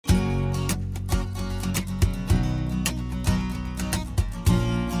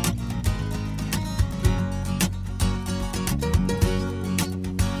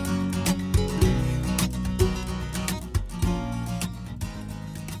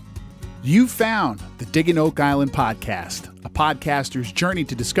You found the Digging Oak Island podcast, a podcaster's journey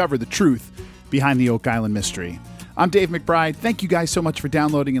to discover the truth behind the Oak Island mystery. I'm Dave McBride. Thank you guys so much for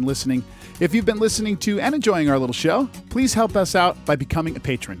downloading and listening. If you've been listening to and enjoying our little show, please help us out by becoming a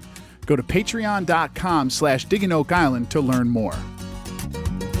patron. Go to patreon.com/Digging Oak Island to learn more.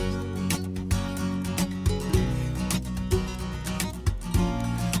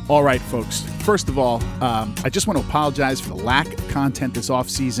 All right, folks. First of all, I just want to apologize for the lack of content this off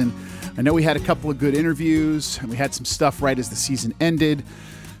season. I know we had a couple of good interviews and we had some stuff right as the season ended,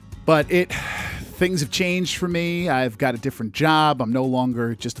 but things have changed for me. I've got a different job. I'm no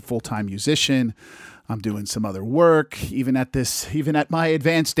longer just a full-time musician. I'm doing some other work. Even at my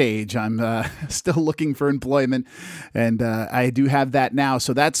advanced age, I'm still looking for employment, and I do have that now.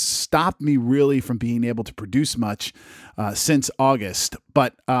 So that's stopped me really from being able to produce much since August.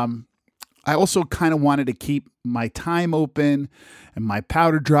 But I also kind of wanted to keep my time open and my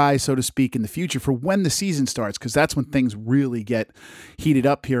powder dry, so to speak, in the future for when the season starts, because that's when things really get heated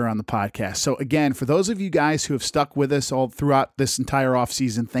up here on the podcast. So again, for those of you guys who have stuck with us all throughout this entire off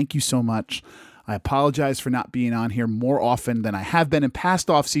season, thank you so much. I apologize for not being on here more often than I have been in past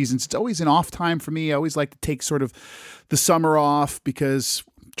off seasons. It's always an off time for me. I always like to take sort of the summer off because,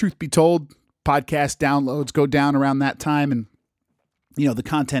 truth be told, podcast downloads go down around that time, and the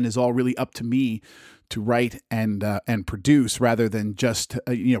content is all really up to me to write and produce rather than just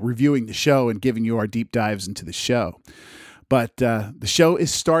reviewing the show and giving you our deep dives into the show. But the show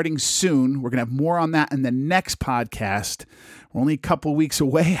is starting soon. We're going to have more on that in the next podcast. We're only a couple weeks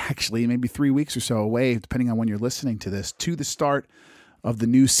away, actually, maybe 3 weeks or so away, depending on when you're listening to this, to the start of the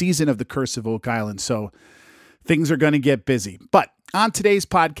new season of The Curse of Oak Island. So things are going to get busy. But on today's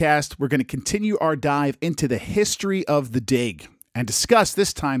podcast, we're going to continue our dive into the history of the dig and discuss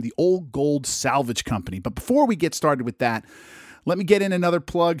this time the Old Gold Salvage Company. But before we get started with that, let me get in another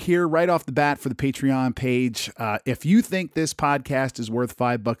plug here right off the bat for the Patreon page. If you think this podcast is worth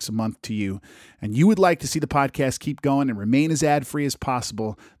 $5 a month to you and you would like to see the podcast keep going and remain as ad-free as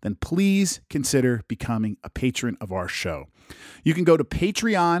possible, then please consider becoming a patron of our show. You can go to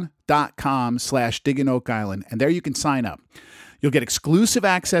patreon.com/Digging Oak Island, and there you can sign up. You'll get exclusive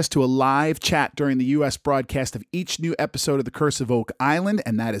access to a live chat during the U.S. broadcast of each new episode of The Curse of Oak Island,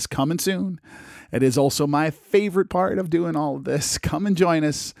 and that is coming soon. It is also my favorite part of doing all of this. Come and join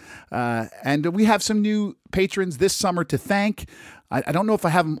us. And we have some new patrons this summer to thank. I don't know if I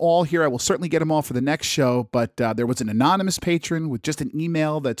have them all here. I will certainly get them all for the next show, but there was an anonymous patron with just an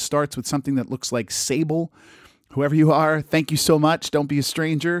email that starts with something that looks like Sable. Whoever you are, thank you so much. Don't be a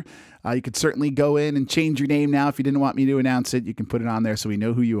stranger. You could certainly go in and change your name now if you didn't want me to announce it. You can put it on there so we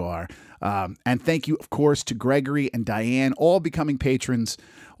know who you are. And thank you, of course, to Gregory and Diane, all becoming patrons.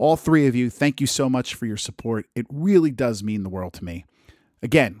 All three of you, thank you so much for your support. It really does mean the world to me.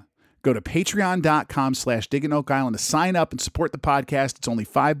 Again, go to patreon.com/Digging Oak Island to sign up and support the podcast. It's only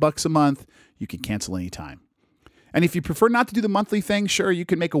 $5 a month. You can cancel anytime. And if you prefer not to do the monthly thing, sure, you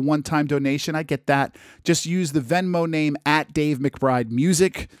can make a one-time donation. I get that. Just use the Venmo name @Dave McBride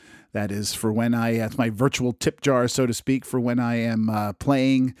Music. That is for when that's my virtual tip jar, so to speak, for when I am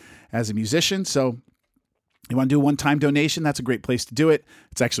playing as a musician. So you want to do a one-time donation, that's a great place to do it.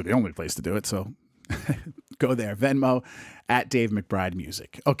 It's actually the only place to do it, so go there. Venmo @Dave McBride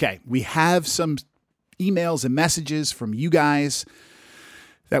Music. Okay, we have some emails and messages from you guys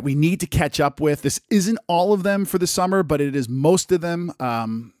that we need to catch up with. This isn't all of them for the summer, but it is most of them.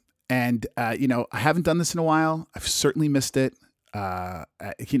 And I haven't done this in a while. I've certainly missed it. And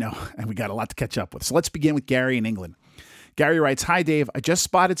we got a lot to catch up with. So let's begin with Gary in England. Gary writes, "Hi, Dave. I just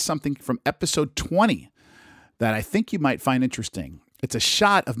spotted something from episode 20 that I think you might find interesting. It's a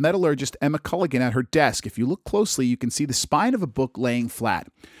shot of metallurgist Emma Culligan at her desk. If you look closely, you can see the spine of a book laying flat.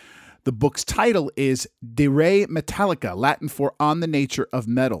 The book's title is De Re Metallica, Latin for On the Nature of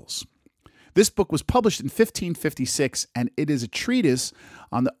Metals. This book was published in 1556, and it is a treatise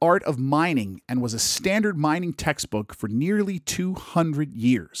on the art of mining and was a standard mining textbook for nearly 200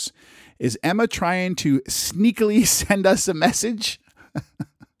 years. Is Emma trying to sneakily send us a message?"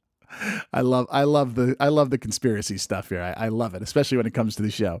 I love the conspiracy stuff here. I love it, especially when it comes to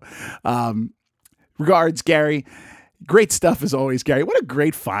the show. Regards, Gary. Great stuff as always, Gary. What a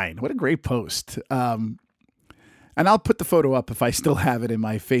great find. What a great post. And I'll put the photo up if I still have it in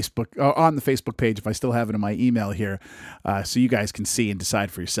my Facebook, or on the Facebook page, if I still have it in my email here, so you guys can see and decide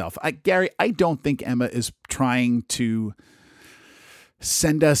for yourself. Gary, I don't think Emma is trying to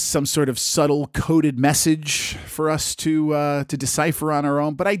send us some sort of subtle coded message for us to decipher on our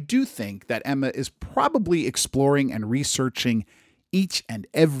own. But I do think that Emma is probably exploring and researching each and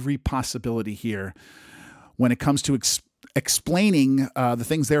every possibility here when it comes to explaining the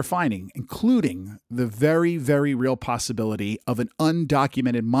things they're finding, including the very, very real possibility of an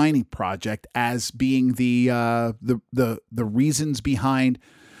undocumented mining project as being the reasons behind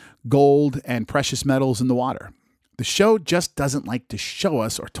gold and precious metals in the water. The show just doesn't like to show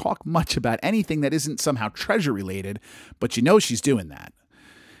us or talk much about anything that isn't somehow treasure related, but you know she's doing that.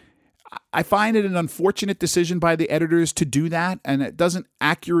 I find it an unfortunate decision by the editors to do that, and it doesn't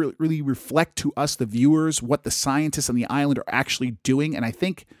accurately reflect to us, the viewers, what the scientists on the island are actually doing. And I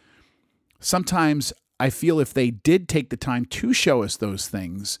think sometimes I feel if they did take the time to show us those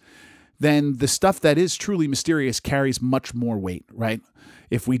things, then the stuff that is truly mysterious carries much more weight, right?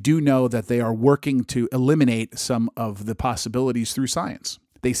 If we do know that they are working to eliminate some of the possibilities through science.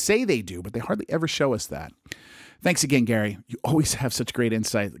 They say they do, but they hardly ever show us that. Thanks again, Gary. You always have such great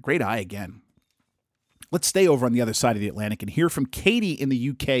insight. Great eye again. Let's stay over on the other side of the Atlantic and hear from Katie in the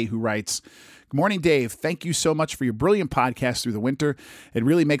UK, who writes, "Good morning, Dave. Thank you so much for your brilliant podcast through the winter. It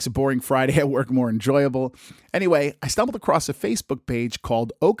really makes a boring Friday at work more enjoyable. Anyway, I stumbled across a Facebook page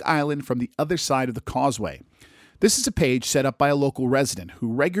called Oak Island from the Other Side of the Causeway. This is a page set up by a local resident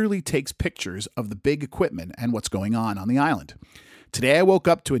who regularly takes pictures of the big equipment and what's going on the island. Today, I woke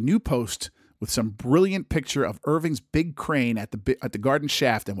up to a new post with some brilliant picture of Irving's big crane at the garden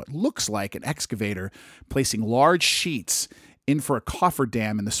shaft and what looks like an excavator placing large sheets in for a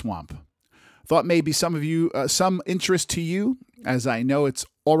cofferdam in the swamp. Thought maybe some interest to you, as I know it's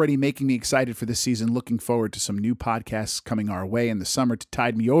already making me excited for this season, looking forward to some new podcasts coming our way in the summer to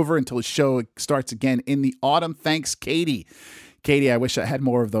tide me over until the show starts again in the autumn. Thanks, Katie." Katie, I wish I had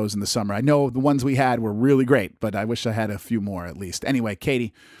more of those in the summer. I know the ones we had were really great, but I wish I had a few more at least. Anyway,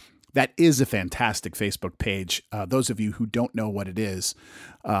 Katie, that is a fantastic Facebook page. Those of you who don't know what it is,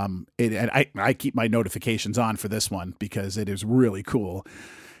 I keep my notifications on for this one because it is really cool.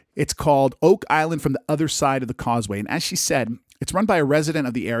 It's called Oak Island from the Other Side of the Causeway. And as she said, it's run by a resident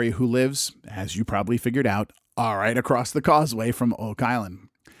of the area who lives, as you probably figured out, all right across the causeway from Oak Island.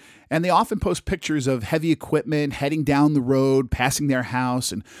 And they often post pictures of heavy equipment heading down the road, passing their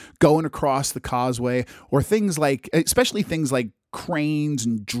house and going across the causeway, or especially things like cranes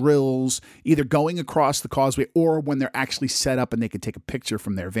and drills, either going across the causeway or when they're actually set up and they can take a picture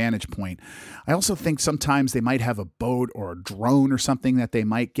from their vantage point. I also think sometimes they might have a boat or a drone or something that they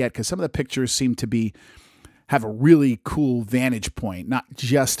might get, because some of the pictures seem to have a really cool vantage point, not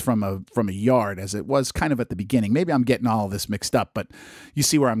just from a yard as it was kind of at the beginning. Maybe I'm getting all of this mixed up, but you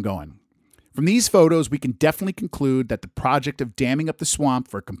see where I'm going. From these photos, we can definitely conclude that the project of damming up the swamp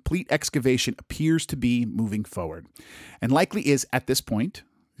for a complete excavation appears to be moving forward, and likely is at this point,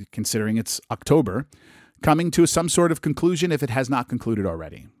 considering it's October, coming to some sort of conclusion if it has not concluded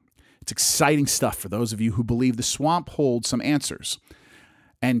already. It's exciting stuff for those of you who believe the swamp holds some answers.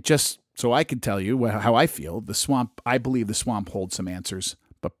 And just so I can tell you how I feel, I believe the swamp holds some answers,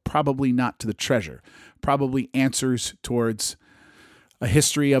 but probably not to the treasure. Probably answers towards a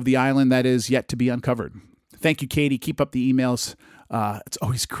history of the island that is yet to be uncovered. Thank you, Katie. Keep up the emails. It's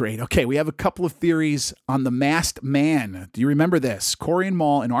always great. Okay, we have a couple of theories on the masked man. Do you remember this? Corey and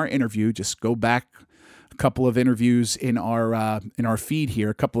Maul, in our interview, just go back a couple of interviews in our feed here,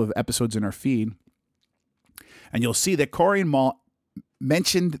 a couple of episodes in our feed, and you'll see that Corey and Maul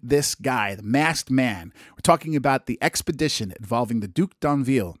mentioned this guy, the masked man. We're talking about the expedition involving the Duc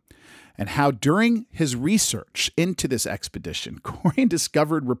d'Anville, and how during his research into this expedition, Corey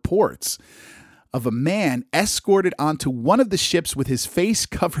discovered reports of a man escorted onto one of the ships with his face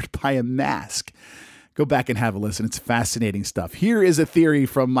covered by a mask. Go back and have a listen. It's fascinating stuff. Here is a theory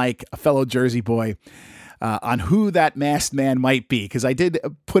from Mike, a fellow Jersey boy, on who that masked man might be, because I did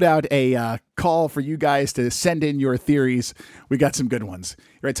put out a call for you guys to send in your theories. We got some good ones.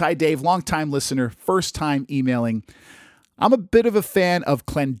 Right, hi, Dave, longtime listener, first time emailing. I'm a bit of a fan of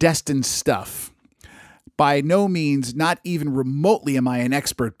clandestine stuff. By no means, not even remotely am I an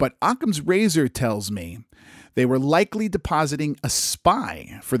expert, but Occam's razor tells me they were likely depositing a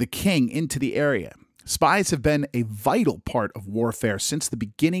spy for the king into the area. Spies have been a vital part of warfare since the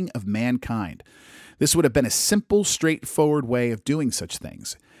beginning of mankind. This would have been a simple, straightforward way of doing such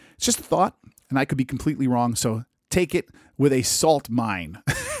things. It's just a thought, and I could be completely wrong, so take it with a salt mine.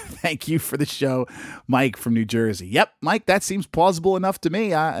 Thank you for the show, Mike from New Jersey. Yep, Mike, that seems plausible enough to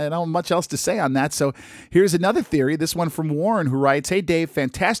me. I don't have much else to say on that. So here's another theory, this one from Warren, who writes, "Hey, Dave,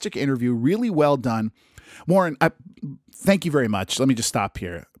 fantastic interview, really well done." Warren, thank you very much. Let me just stop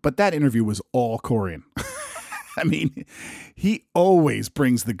here. But that interview was all Corian. I mean, he always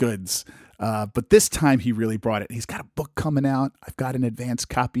brings the goods. But this time he really brought it. He's got a book coming out. I've got an advanced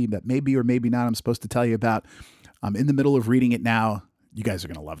copy that maybe or maybe not I'm supposed to tell you about. I'm in the middle of reading it now. You guys are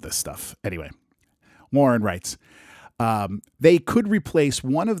going to love this stuff. Anyway, Warren writes, They could replace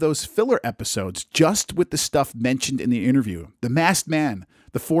one of those filler episodes just with the stuff mentioned in the interview. The masked man,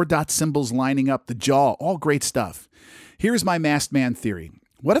 the 4-dot symbols lining up, the jaw, all great stuff. Here's my masked man theory.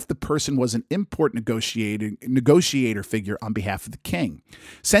 What if the person was an import negotiator figure on behalf of the king,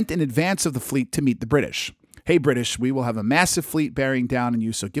 sent in advance of the fleet to meet the British? Hey, British, we will have a massive fleet bearing down on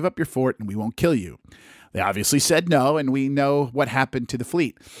you, so give up your fort and we won't kill you. They obviously said no, and we know what happened to the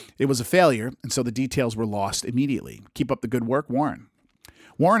fleet. It was a failure, and so the details were lost immediately. Keep up the good work, Warren.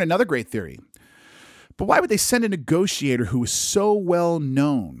 Warren, another great theory. But why would they send a negotiator who was so well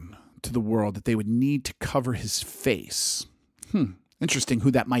known to the world that they would need to cover his face? Interesting who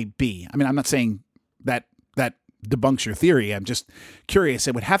that might be. I mean, I'm not saying that debunks your theory. I'm just curious.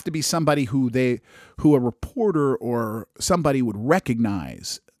 It would have to be somebody who a reporter or somebody would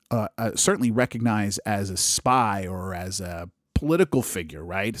recognize, certainly recognize as a spy or as a political figure,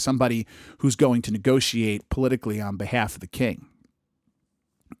 right? Somebody who's going to negotiate politically on behalf of the king.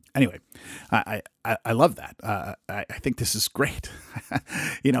 Anyway, I love that. I think this is great.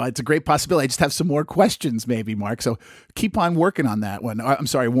 It's a great possibility. I just have some more questions maybe, Mark. So keep on working on that one. I'm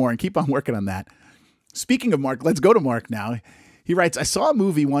sorry, Warren, keep on working on that. Speaking of Mark, let's go to Mark now. He writes, I saw a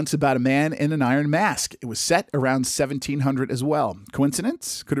movie once about a man in an iron mask. It was set around 1700 as well.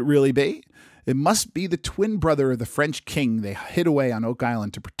 Coincidence? Could it really be? It must be the twin brother of the French king they hid away on Oak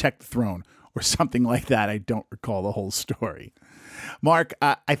Island to protect the throne or something like that. I don't recall the whole story. Mark,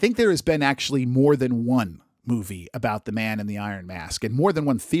 I think there has been actually more than one movie about the man in the iron mask and more than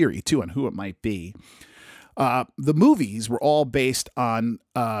one theory, too, on who it might be. The movies were all based on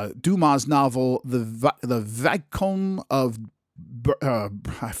Dumas' novel, The Vicomte of...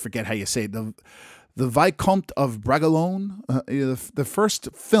 I forget how you say it. The Vicomte of Bragelonne. The first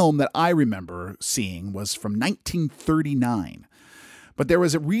film that I remember seeing was from 1939. But there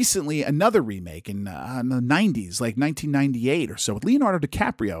was recently another remake in the 90s, like 1998 or so, with Leonardo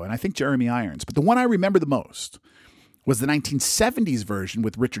DiCaprio and I think Jeremy Irons. But the one I remember the most was the 1970s version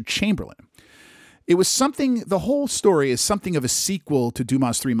with Richard Chamberlain. It was the whole story is something of a sequel to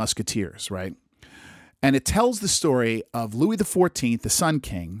Dumas' Three Musketeers, right? And it tells the story of Louis XIV, the Sun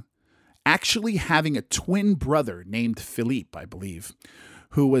King, actually having a twin brother named Philippe, I believe,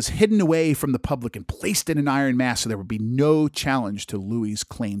 who was hidden away from the public and placed in an iron mask so there would be no challenge to Louis's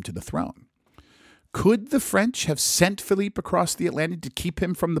claim to the throne. Could the French have sent Philippe across the Atlantic to keep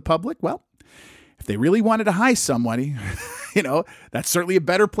him from the public? Well, if they really wanted to hide somebody, that's certainly a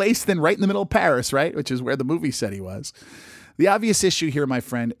better place than right in the middle of Paris, right? Which is where the movie said he was. The obvious issue here, my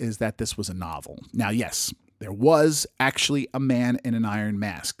friend, is that this was a novel. Now, yes, there was actually a man in an iron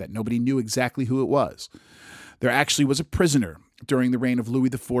mask that nobody knew exactly who it was. There actually was a prisoner during the reign of Louis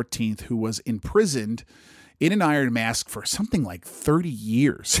XIV who was imprisoned in an iron mask for something like 30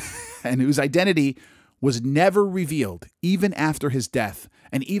 years and whose identity was never revealed, even after his death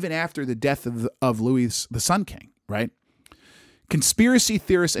and even after the death of Louis the Sun King, right? Conspiracy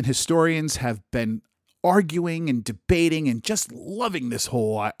theorists and historians have been arguing and debating and just loving this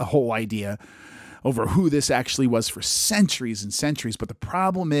whole idea over who this actually was for centuries and centuries. But the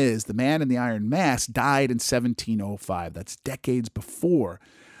problem is the man in the iron mask died in 1705. That's decades before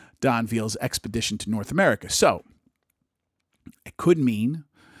D'Anville's expedition to North America. So it could mean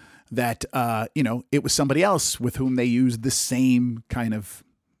that, it was somebody else with whom they used the same kind of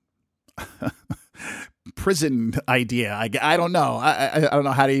prison idea. I don't know. I don't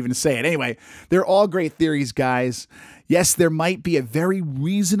know how to even say it. Anyway, they're all great theories, guys. Yes, there might be a very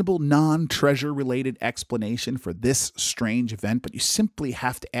reasonable non-treasure related explanation for this strange event, but you simply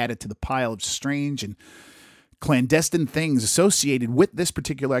have to add it to the pile of strange and clandestine things associated with this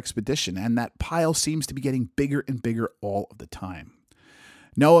particular expedition, and that pile seems to be getting bigger and bigger all of the time.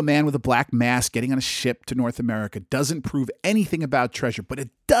 No, a man with a black mask getting on a ship to North America doesn't prove anything about treasure, but it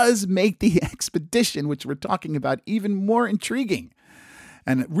does make the expedition, which we're talking about, even more intriguing.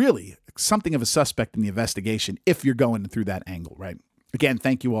 And really, something of a suspect in the investigation if you're going through that angle, right? Again,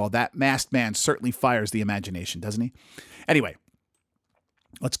 thank you all. That masked man certainly fires the imagination, doesn't he? Anyway,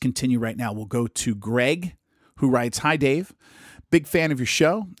 let's continue right now. We'll go to Greg, who writes, Hi, Dave. Big fan of your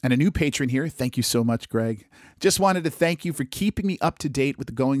show and a new patron here. Thank you so much, Greg. Just wanted to thank you for keeping me up to date with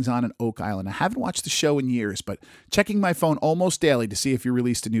the goings on in Oak Island. I haven't watched the show in years, but checking my phone almost daily to see if you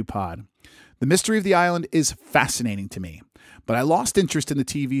released a new pod. The mystery of the island is fascinating to me, but I lost interest in the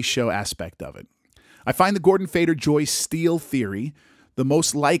TV show aspect of it. I find the Gordon Fader Joyce Steele theory the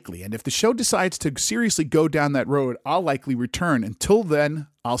most likely, and if the show decides to seriously go down that road, I'll likely return. Until then,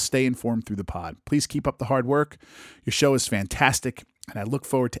 I'll stay informed through the pod. Please keep up the hard work. Your show is fantastic, and I look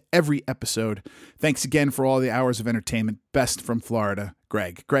forward to every episode. Thanks again for all the hours of entertainment. Best from Florida,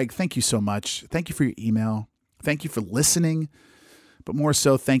 Greg. Greg, thank you so much. Thank you for your email. Thank you for listening, but more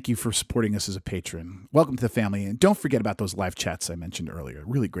so, thank you for supporting us as a patron. Welcome to the family, and don't forget about those live chats I mentioned earlier.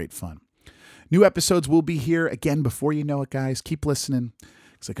 Really great fun. New episodes will be here again before you know it, guys. Keep listening,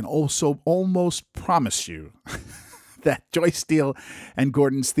 because I can also almost promise you that Joyce Steele and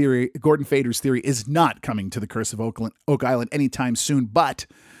Gordon Fader's theory is not coming to the Curse of Oak Island anytime soon, but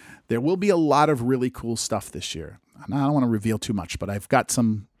there will be a lot of really cool stuff this year. I don't want to reveal too much, but I've got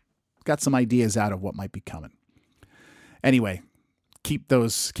some ideas out of what might be coming. Anyway, keep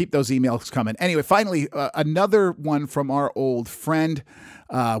those emails coming. Anyway, finally, another one from our old friend,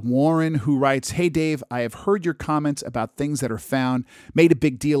 Warren, who writes, "Hey, Dave, I have heard your comments about things that are found, made a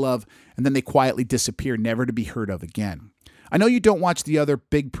big deal of, and then they quietly disappear, never to be heard of again. I know you don't watch the other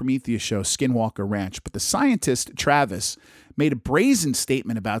big Prometheus show, Skinwalker Ranch, but the scientist, Travis, made a brazen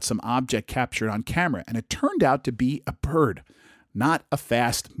statement about some object captured on camera, and it turned out to be a bird, not a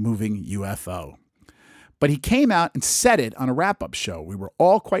fast-moving UFO. But he came out and said it on a wrap-up show. We were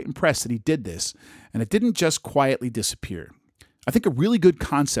all quite impressed that he did this, and it didn't just quietly disappear. I think a really good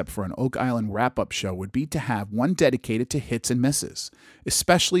concept for an Oak Island wrap-up show would be to have one dedicated to hits and misses,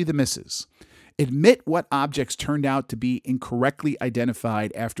 especially the misses. Admit what objects turned out to be incorrectly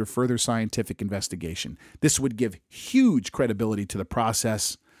identified after further scientific investigation. This would give huge credibility to the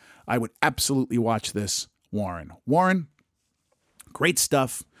process. I would absolutely watch this, Warren. Warren, great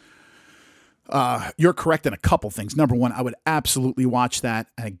stuff. You're correct in a couple things. Number one, I would absolutely watch that.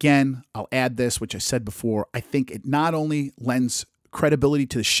 And again, I'll add this, which I said before. I think it not only lends credibility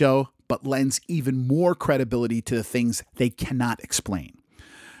to the show, but lends even more credibility to the things they cannot explain,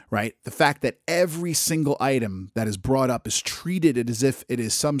 right? The fact that every single item that is brought up is treated as if it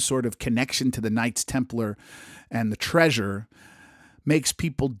is some sort of connection to the Knights Templar and the treasure makes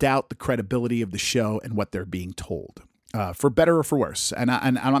people doubt the credibility of the show and what they're being told. For better or for worse. And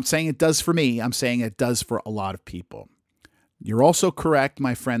I'm not saying it does for me. I'm saying it does for a lot of people. You're also correct,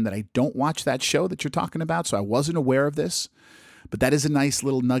 my friend, that I don't watch that show that you're talking about, so I wasn't aware of this. But that is a nice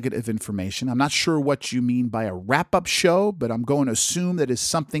little nugget of information. I'm not sure what you mean by a wrap-up show, but I'm going to assume that is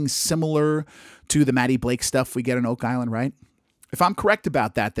something similar to the Maddie Blake stuff we get on Oak Island, right? If I'm correct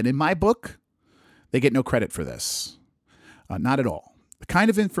about that, then in my book, they get no credit for this. Not at all. The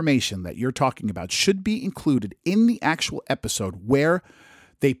kind of information that you're talking about should be included in the actual episode where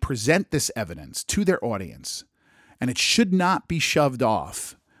they present this evidence to their audience, and it should not be shoved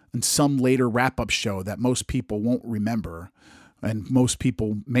off in some later wrap-up show that most people won't remember and most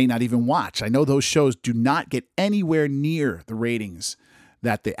people may not even watch. I know those shows do not get anywhere near the ratings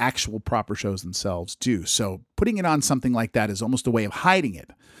that the actual proper shows themselves do. So putting it on something like that is almost a way of hiding it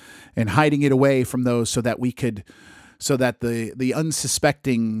and hiding it away from those so that the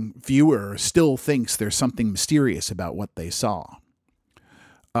unsuspecting viewer still thinks there's something mysterious about what they saw.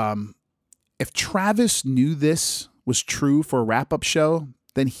 If Travis knew this was true for a wrap-up show,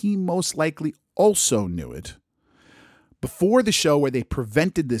 then he most likely also knew it before the show where they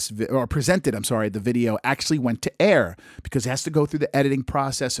presented the video actually went to air, because it has to go through the editing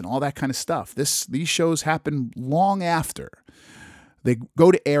process and all that kind of stuff. These shows happen long after. They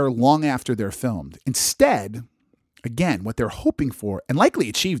go to air long after they're filmed. Instead, again, what they're hoping for, and likely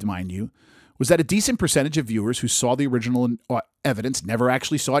achieved, mind you, was that a decent percentage of viewers who saw the original evidence never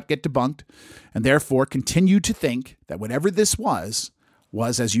actually saw it get debunked, and therefore continued to think that whatever this was,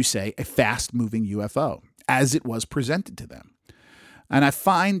 as you say, a fast-moving UFO, as it was presented to them. And I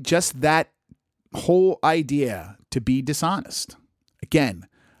find just that whole idea to be dishonest. Again,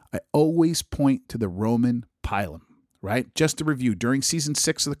 I always point to the Roman pilum, right? Just to review, during season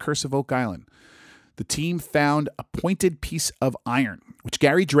 6 of The Curse of Oak Island, the team found a pointed piece of iron, which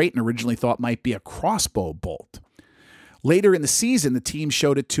Gary Drayton originally thought might be a crossbow bolt. Later in the season, the team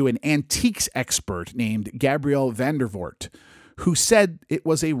showed it to an antiques expert named Gabriel Vandervoort, who said it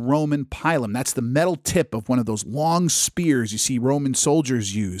was a Roman pilum. That's the metal tip of one of those long spears you see Roman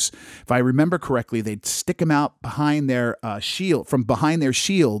soldiers use. If I remember correctly, they'd stick them out behind their from behind their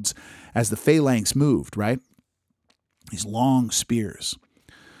shields as the phalanx moved, right? These long spears.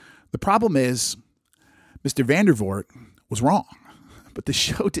 The problem is, Mr. Vandervoort was wrong, but the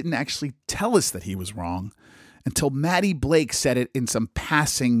show didn't actually tell us that he was wrong until Maddie Blake said it in some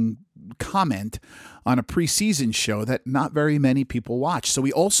passing comment on a preseason show that not very many people watched. So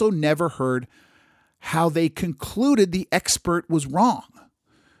we also never heard how they concluded the expert was wrong,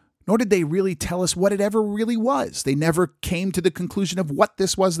 nor did they really tell us what it ever really was. They never came to the conclusion of what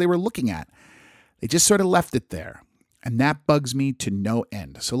this was they were looking at. They just sort of left it there, and that bugs me to no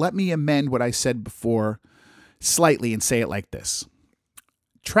end. So let me amend what I said before slightly and say it like this.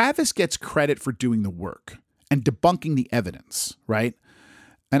 Travis gets credit for doing the work and debunking the evidence, right?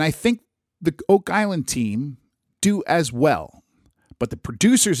 And I think the Oak Island team do as well. But the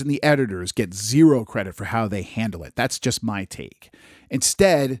producers and the editors get zero credit for how they handle it. That's just my take.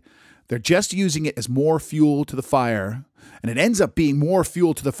 Instead, they're just using it as more fuel to the fire, and it ends up being more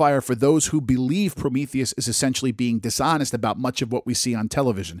fuel to the fire for those who believe Prometheus is essentially being dishonest about much of what we see on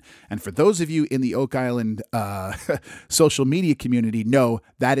television. And for those of you in the Oak Island social media community, know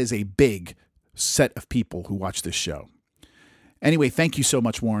that is a big set of people who watch this show. Anyway, thank you so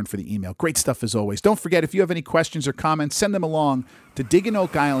much, Warren, for the email. Great stuff as always. Don't forget, if you have any questions or comments, send them along to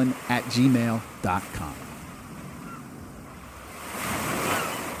digginoakisland@gmail.com.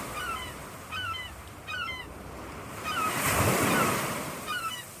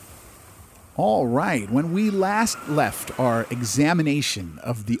 All right. When we last left our examination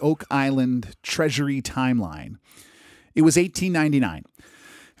of the Oak Island Treasury timeline, it was 1899.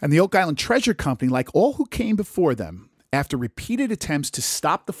 And the Oak Island Treasure Company, like all who came before them, after repeated attempts to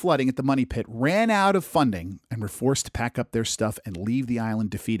stop the flooding at the Money Pit, ran out of funding and were forced to pack up their stuff and leave the island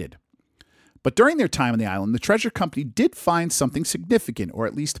defeated. But during their time on the island, the Treasure Company did find something significant, or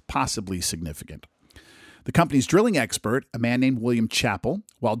at least possibly significant. The company's drilling expert, a man named William Chappell,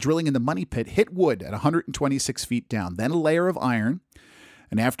 while drilling in the Money Pit, hit wood at 126 feet down, then a layer of iron.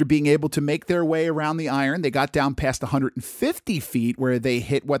 And after being able to make their way around the iron, they got down past 150 feet where they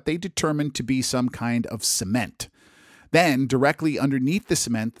hit what they determined to be some kind of cement. Then, directly underneath the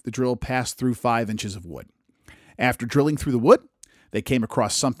cement, the drill passed through 5 inches of wood. After drilling through the wood, they came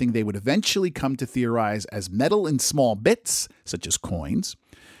across something they would eventually come to theorize as metal in small bits, such as coins.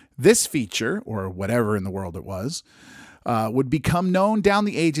 This feature, or whatever in the world it was, would become known down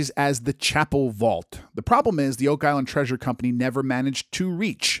the ages as the Chappell Vault. The problem is the Oak Island Treasure Company never managed to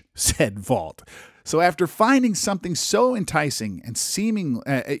reach said vault. So after finding something so enticing and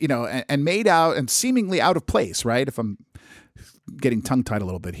and made out and seemingly out of place, right? If I'm getting tongue-tied a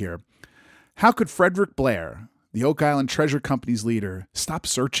little bit here, how could Frederick Blair, the Oak Island Treasure Company's leader, stop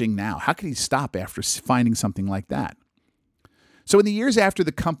searching now? How could he stop after finding something like that? So in the years after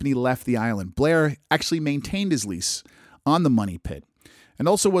the company left the island, Blair actually maintained his lease on the Money Pit, and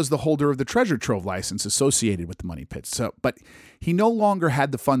also was the holder of the treasure trove license associated with the Money Pit. But he no longer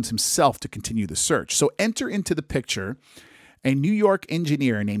had the funds himself to continue the search. So enter into the picture a New York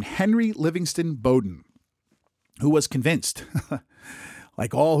engineer named Henry Livingston Bowden, who was convinced,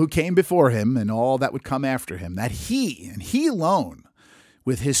 like all who came before him and all that would come after him, that he, and he alone,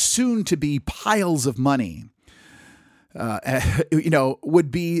 with his soon-to-be piles of money,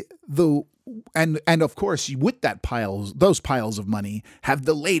 would be the and of course with those piles of money have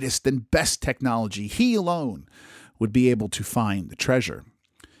the latest and best technology. He alone would be able to find the treasure.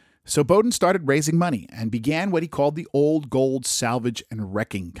 So Bowden started raising money and began what he called the Old Gold Salvage and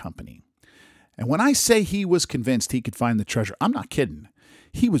Wrecking Company. And when I say he was convinced he could find the treasure, I'm not kidding.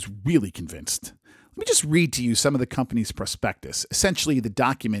 He was really convinced. Let me just read to you some of the company's prospectus, essentially the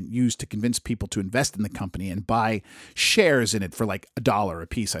document used to convince people to invest in the company and buy shares in it for like $1 a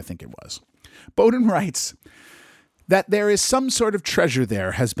piece, I think it was. Bowden writes that there is some sort of treasure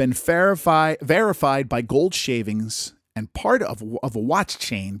there has been verified by gold shavings and part of a watch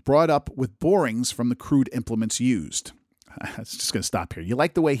chain brought up with borings from the crude implements used. I'm just going to stop here. You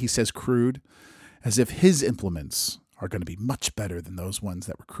like the way he says crude? As if his implements are going to be much better than those ones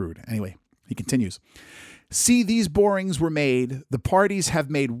that were crude. Anyway, he continues. See, these borings were made. The parties have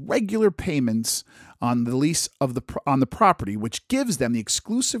made regular payments on the lease of on the property, which gives them the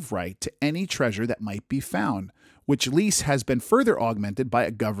exclusive right to any treasure that might be found, which lease has been further augmented by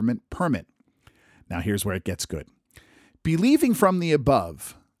a government permit. Now here's where it gets good. Believing from the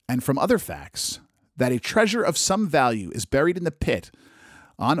above and from other facts that a treasure of some value is buried in the pit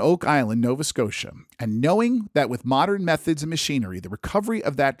on Oak Island, Nova Scotia, and knowing that with modern methods and machinery, the recovery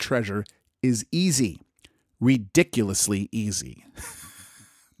of that treasure is easy, ridiculously easy.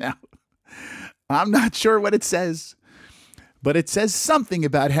 Now, I'm not sure what it says, but it says something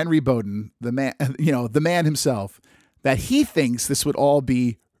about Henry Bowden, the man himself, that he thinks this would all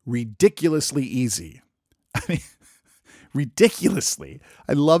be ridiculously easy. I mean, ridiculously.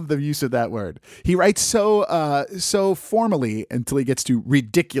 I love the use of that word. He writes so formally until he gets to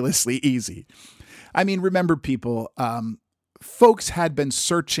ridiculously easy. I mean, remember, people, folks had been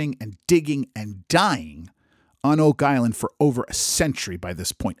searching and digging and dying on Oak Island for over a century by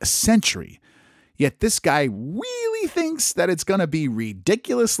this point. A century. Yet this guy really thinks that it's going to be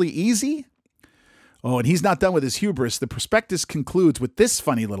ridiculously easy? Oh, and he's not done with his hubris. The prospectus concludes with this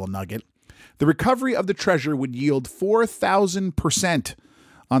funny little nugget. The recovery of the treasure would yield 4,000%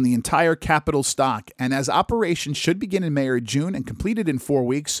 on the entire capital stock, and as operations should begin in May or June and completed in 4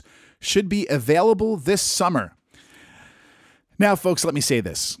 weeks, should be available this summer. Now, folks, let me say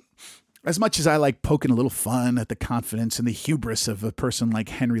this. As much as I like poking a little fun at the confidence and the hubris of a person like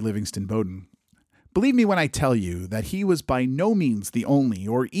Henry Livingston Bowdoin, believe me when I tell you that he was by no means the only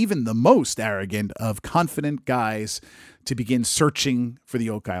or even the most arrogant of confident guys to begin searching for the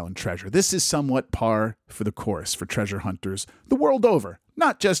Oak Island treasure. This is somewhat par for the course for treasure hunters the world over,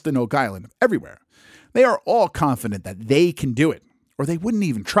 not just in Oak Island, everywhere. They are all confident that they can do it, or they wouldn't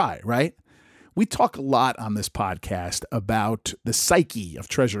even try, right? We talk a lot on this podcast about the psyche of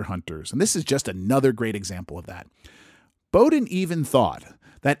treasure hunters, and this is just another great example of that. Bowdoin even thought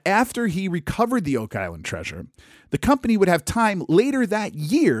that after he recovered the Oak Island treasure, the company would have time later that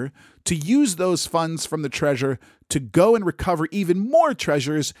year to use those funds from the treasure to go and recover even more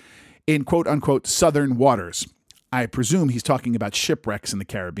treasures in quote-unquote southern waters. I presume he's talking about shipwrecks in the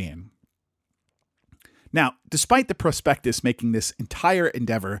Caribbean. Now, despite the prospectus making this entire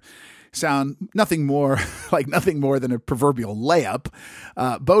endeavor sound nothing more than a proverbial layup,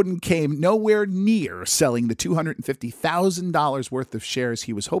 Bowdoin came nowhere near selling the $250,000 worth of shares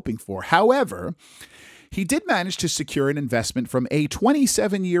he was hoping for. However, he did manage to secure an investment from a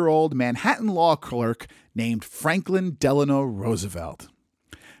 27-year-old Manhattan law clerk named Franklin Delano Roosevelt.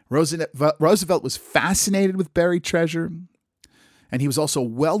 Roosevelt was fascinated with buried treasure, and he was also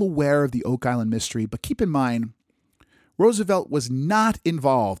well aware of the Oak Island mystery. But keep in mind, Roosevelt was not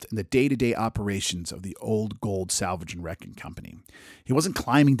involved in the day-to-day operations of the Old Gold Salvage and Wrecking Company. He wasn't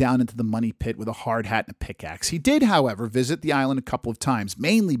climbing down into the money pit with a hard hat and a pickaxe. He did, however, visit the island a couple of times,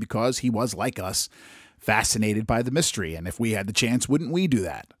 mainly because he was, like us, fascinated by the mystery. And if we had the chance, wouldn't we do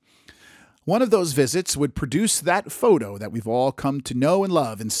that? One of those visits would produce that photo that we've all come to know and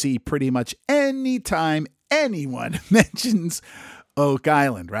love and see pretty much any time anyone mentions Oak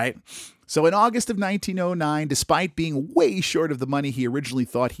Island, right? So in August of 1909, despite being way short of the money he originally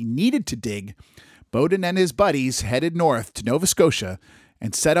thought he needed to dig, Bowdoin and his buddies headed north to Nova Scotia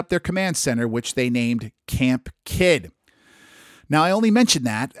and set up their command center, which they named Camp Kidd. Now, I only mention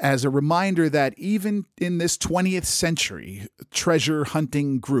that as a reminder that even in this 20th century treasure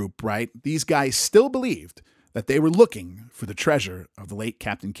hunting group, right, these guys still believed that they were looking for the treasure of the late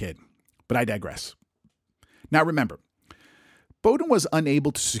Captain Kidd. But I digress. Now, remember, Bowdoin was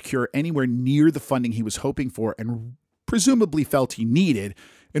unable to secure anywhere near the funding he was hoping for and presumably felt he needed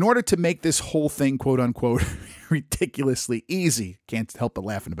in order to make this whole thing, quote-unquote, ridiculously easy. Can't help but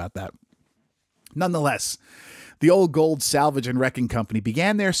laughing about that. Nonetheless, the Old Gold Salvage and Wrecking Company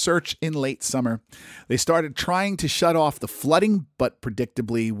began their search in late summer. They started trying to shut off the flooding, but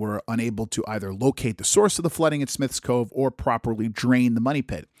predictably were unable to either locate the source of the flooding at Smith's Cove or properly drain the money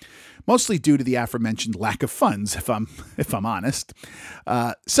pit, mostly due to the aforementioned lack of funds, if I'm honest.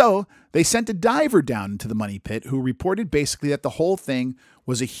 So they sent a diver down into the money pit who reported basically that the whole thing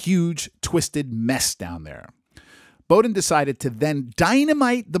was a huge, twisted mess down there. Bowdoin decided to then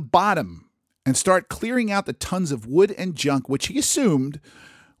dynamite the bottom and start clearing out the tons of wood and junk, which he assumed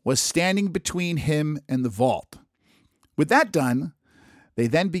was standing between him and the vault. With that done, they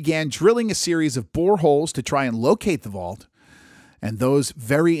then began drilling a series of boreholes to try and locate the vault and those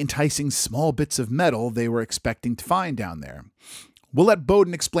very enticing small bits of metal they were expecting to find down there. We'll let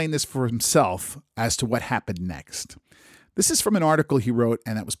Bowdoin explain this for himself as to what happened next. This is from an article he wrote,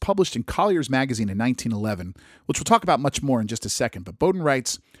 and that was published in Collier's magazine in 1911, which we'll talk about much more in just a second. But Bowdoin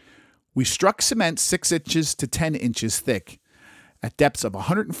writes, "We struck cement 6 inches to 10 inches thick at depths of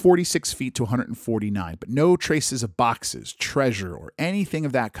 146 feet to 149, but no traces of boxes, treasure, or anything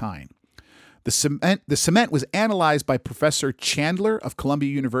of that kind. The cement was analyzed by Professor Chandler of Columbia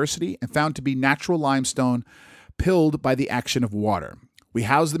University and found to be natural limestone pilled by the action of water. We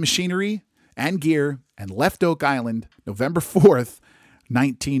housed the machinery and gear and left Oak Island November 4th,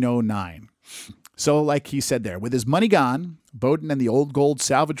 1909. So like he said there, with his money gone, Bowdoin and the Old Gold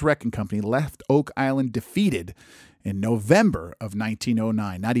Salvage Wrecking Company left Oak Island defeated in November of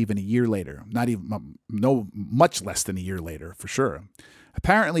 1909, not even a year later, much less than a year later, for sure.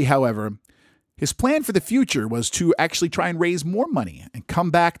 Apparently, however, his plan for the future was to actually try and raise more money and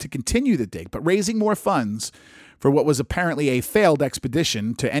come back to continue the dig, but raising more funds for what was apparently a failed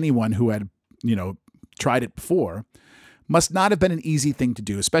expedition to anyone who had, tried it before, must not have been an easy thing to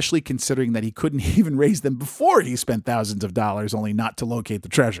do, especially considering that he couldn't even raise them before he spent thousands of dollars only not to locate the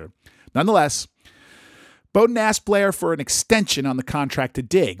treasure. Nonetheless, Bowdoin asked Blair for an extension on the contract to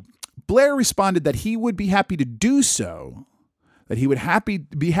dig. Blair responded that he would be happy to do so, that he would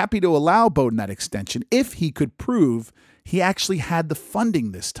be happy to allow Bowdoin that extension if he could prove he actually had the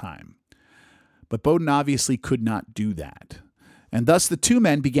funding this time. But Bowdoin obviously could not do that. And thus the two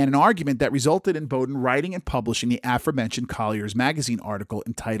men began an argument that resulted in Bowdoin writing and publishing the aforementioned Collier's magazine article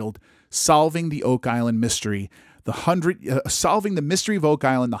entitled "Solving the Oak Island Mystery," Solving the Mystery of Oak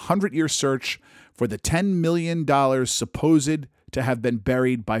Island, the 100-year search for the $10 million supposed to have been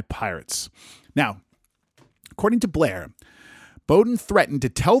buried by pirates. Now, according to Blair, Bowden threatened to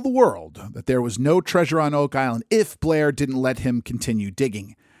tell the world that there was no treasure on Oak Island if Blair didn't let him continue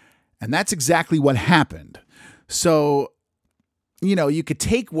digging. And that's exactly what happened. So, you could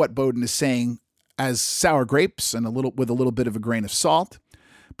take what Bowden is saying as sour grapes and with a little bit of a grain of salt.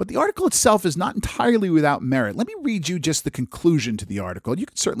 But the article itself is not entirely without merit. Let me read you just the conclusion to the article. You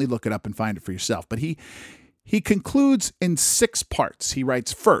can certainly look it up and find it for yourself. But he concludes in 6 parts. He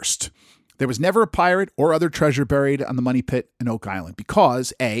writes, first, there was never a pirate or other treasure buried on the Money Pit in Oak Island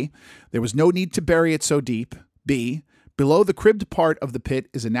because A, there was no need to bury it so deep. B, below the cribbed part of the pit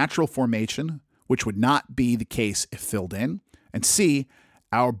is a natural formation, which would not be the case if filled in. And C,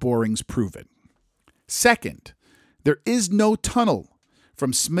 our borings prove it. Second, there is no tunnel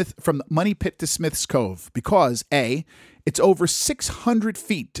from Money Pit to Smith's Cove because A, it's over 600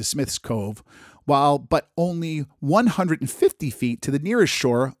 feet to Smith's Cove, but only 150 feet to the nearest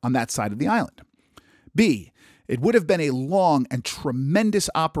shore on that side of the island. B, it would have been a long and tremendous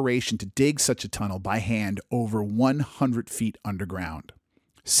operation to dig such a tunnel by hand over 100 feet underground.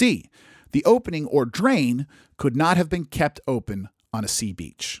 C, the opening or drain could not have been kept open on a sea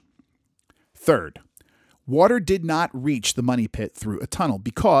beach. Third, water did not reach the Money Pit through a tunnel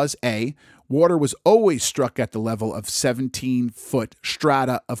because A, water was always struck at the level of 17-foot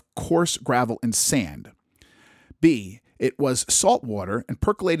strata of coarse gravel and sand. B, it was salt water and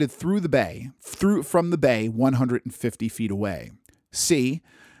percolated from the bay 150 feet away. C,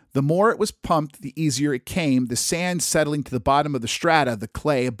 the more it was pumped, the easier it came, the sand settling to the bottom of the strata, the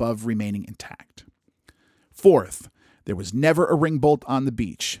clay above remaining intact. Fourth, there was never a ring bolt on the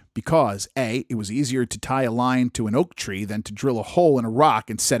beach because A, it was easier to tie a line to an oak tree than to drill a hole in a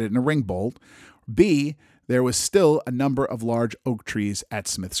rock and set it in a ring bolt. B, there was still a number of large oak trees at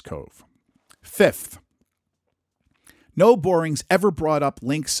Smith's Cove. Fifth, no borings ever brought up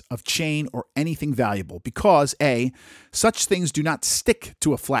links of chain or anything valuable because A, such things do not stick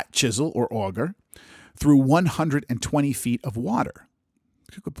to a flat chisel or auger through 120 feet of water.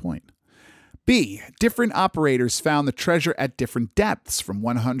 That's a good point. B, different operators found the treasure at different depths from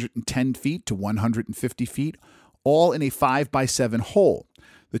 110 feet to 150 feet, all in a 5x7 hole.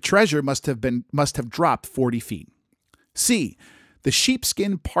 The treasure must have dropped 40 feet. C, the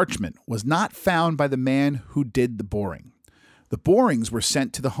sheepskin parchment was not found by the man who did the boring. The borings were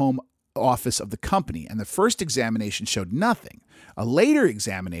sent to the home office of the company, and the first examination showed nothing. A later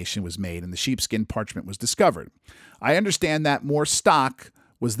examination was made, and the sheepskin parchment was discovered. I understand that more stock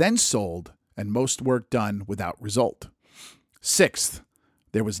was then sold, and most work done without result. Sixth,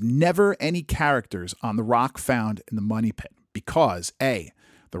 there was never any characters on the rock found in the Money Pit because A,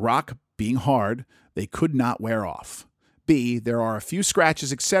 the rock being hard, they could not wear off. B, there are a few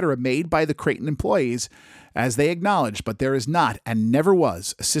scratches, etc., made by the Creighton employees, as they acknowledged, but there is not and never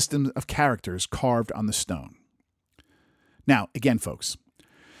was a system of characters carved on the stone. Now, again, folks,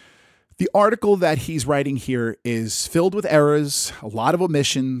 the article that he's writing here is filled with errors, a lot of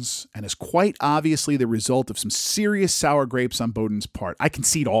omissions, and is quite obviously the result of some serious sour grapes on Bowden's part. I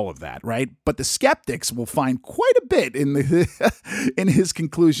concede all of that, right? But the skeptics will find quite a bit in his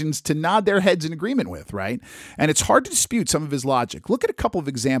conclusions to nod their heads in agreement with, right? And it's hard to dispute some of his logic. Look at a couple of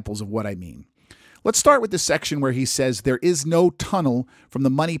examples of what I mean. Let's start with the section where he says there is no tunnel from the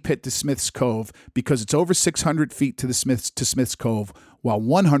Money Pit to Smith's Cove because it's over 600 feet to Smith's Cove, while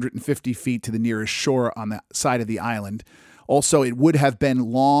 150 feet to the nearest shore on the side of the island. Also, it would have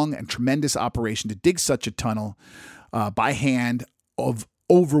been long and tremendous operation to dig such a tunnel by hand of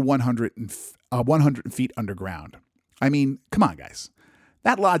over 100 feet underground. I mean, come on, guys.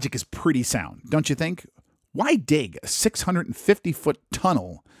 That logic is pretty sound, don't you think? Why dig a 650-foot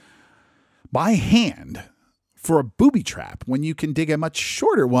tunnel by hand for a booby trap when you can dig a much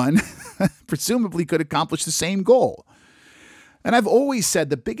shorter one, presumably could accomplish the same goal? And I've always said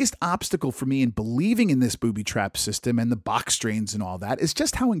the biggest obstacle for me in believing in this booby trap system and the box drains and all that is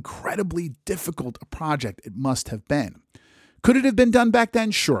just how incredibly difficult a project it must have been. Could it have been done back then?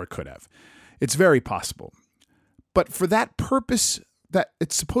 Sure, it could have. It's very possible. But for that purpose that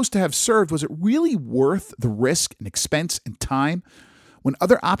it's supposed to have served, was it really worth the risk and expense and time when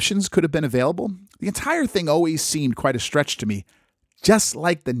other options could have been available? The entire thing always seemed quite a stretch to me, just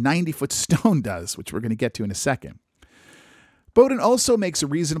like the 90-foot stone does, which we're going to get to in a second. Bowden also makes a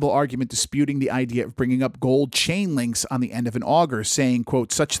reasonable argument disputing the idea of bringing up gold chain links on the end of an auger, saying,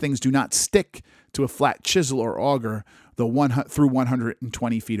 quote, such things do not stick to a flat chisel or auger through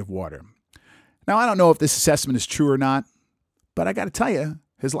 120 feet of water. Now, I don't know if this assessment is true or not, but I got to tell you,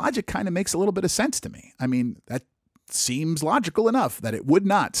 His logic kind of makes a little bit of sense to me. I mean, that seems logical enough that it would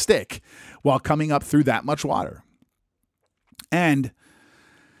not stick while coming up through that much water. And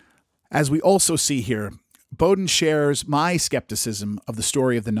as we also see here, Bowden shares my skepticism of the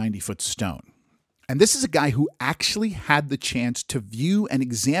story of the 90-foot stone. And this is a guy who actually had the chance to view and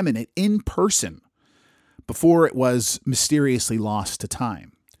examine it in person before it was mysteriously lost to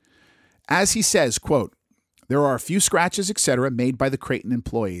time. As he says, quote, "There are a few scratches, etc., made by the Creighton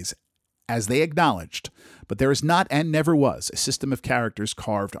employees, as they acknowledged, but there is not and never was a system of characters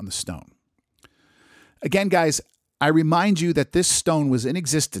carved on the stone." Again, guys, I remind you that this stone was in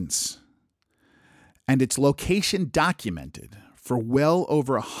existence and its location documented for well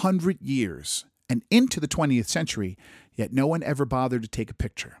over 100 years and into the 20th century, yet no one ever bothered to take a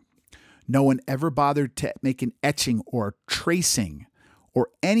picture. No one ever bothered to make an etching or tracing or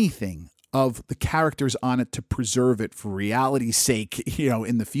anything of the characters on it to preserve it for reality's sake,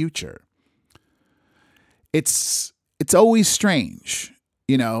 in the future. It's always strange,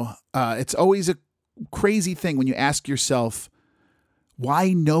 it's always a crazy thing when you ask yourself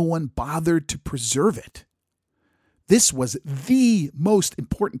why no one bothered to preserve it. This was the most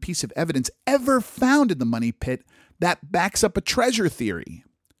important piece of evidence ever found in the money pit that backs up a treasure theory,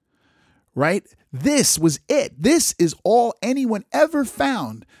 right? This was it. This is all anyone ever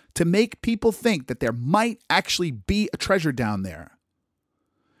found to make people think that there might actually be a treasure down there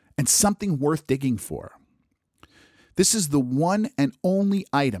and something worth digging for. This is the one and only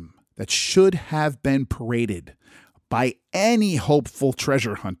item that should have been paraded by any hopeful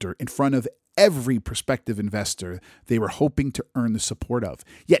treasure hunter in front of every prospective investor they were hoping to earn the support of.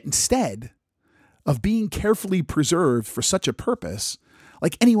 Yet instead of being carefully preserved for such a purpose,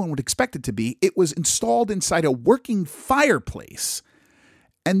 like anyone would expect it to be, it was installed inside a working fireplace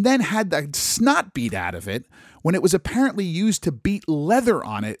and then had the snot beat out of it when it was apparently used to beat leather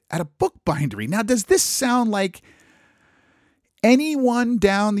on it at a bookbindery. Now, does this sound like anyone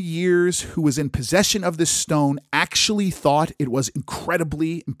down the years who was in possession of this stone actually thought it was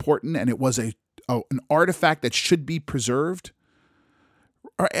incredibly important and it was an artifact that should be preserved?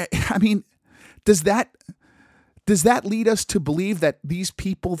 Or, I mean, does that lead us to believe that these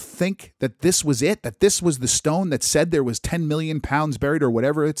people think that this was it, that this was the stone that said there was 10 million pounds buried or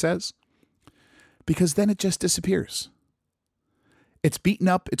whatever it says? Because then it just disappears. It's beaten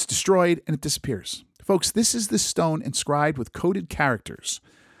up, it's destroyed, and it disappears. Folks, this is the stone inscribed with coded characters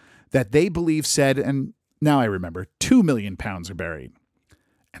that they believe said, and now I remember, 2 million pounds are buried.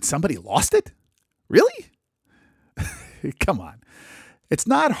 And somebody lost it? Really? Come on. It's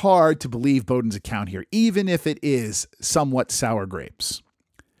not hard to believe Bowden's account here, even if it is somewhat sour grapes.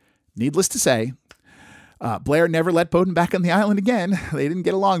 Needless to say, Blair never let Bowden back on the island again. They didn't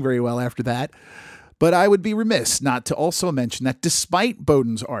get along very well after that. But I would be remiss not to also mention that despite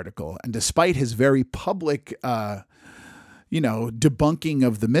Bowden's article and despite his very public, debunking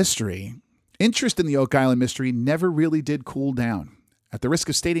of the mystery, interest in the Oak Island mystery never really did cool down. At the risk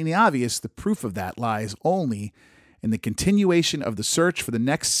of stating the obvious, the proof of that lies only in the continuation of the search for the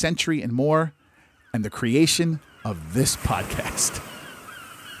next century and more, and the creation of this podcast.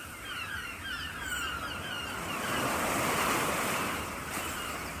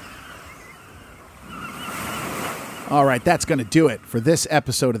 All right, that's going to do it for this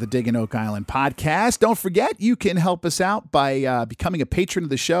episode of the Diggin' Oak Island podcast. Don't forget, you can help us out by becoming a patron of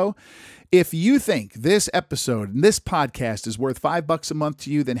the show. If you think this episode and this podcast is worth $5 a month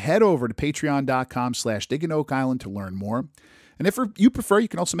to you, then head over to patreon.com/DigginOakIsland to learn more. And if you prefer, you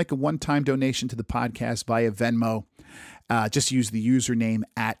can also make a one-time donation to the podcast via Venmo. Just use the username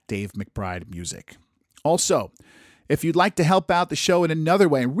 @DaveMcBrideMusic. Also, if you'd like to help out the show in another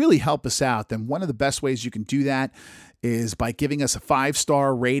way and really help us out, then one of the best ways you can do that is by giving us a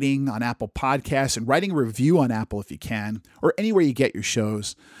 5-star rating on Apple Podcasts and writing a review on Apple if you can, or anywhere you get your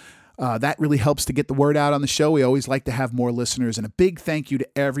shows. That really helps to get the word out on the show. We always like to have more listeners, and a big thank you to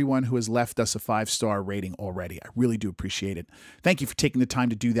everyone who has left us a 5-star rating already. I really do appreciate it. Thank you for taking the time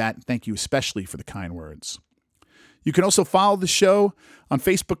to do that, and thank you especially for the kind words. You can also follow the show on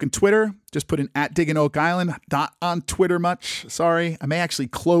Facebook and Twitter. Just put in @DigginOakIsland. Not on Twitter much. Sorry. I may actually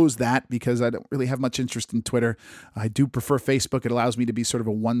close that because I don't really have much interest in Twitter. I do prefer Facebook. It allows me to be sort of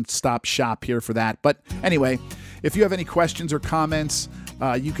a one-stop shop here for that. But anyway, if you have any questions or comments,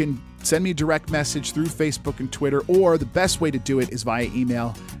 you can send me a direct message through Facebook and Twitter, or the best way to do it is via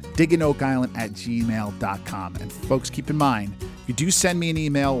email, digginoakisland@gmail.com. And folks, keep in mind, if you do send me an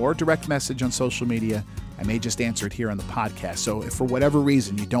email or a direct message on social media, I may just answer it here on the podcast. So if for whatever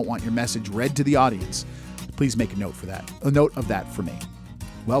reason you don't want your message read to the audience, please make a note of that for me.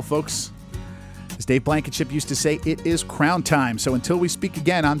 Well, folks, As Dave Blankenship used to say, it is crown time. So until we speak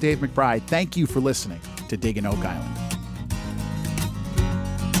again, I'm Dave McBride. Thank you for listening to Digging Oak Island.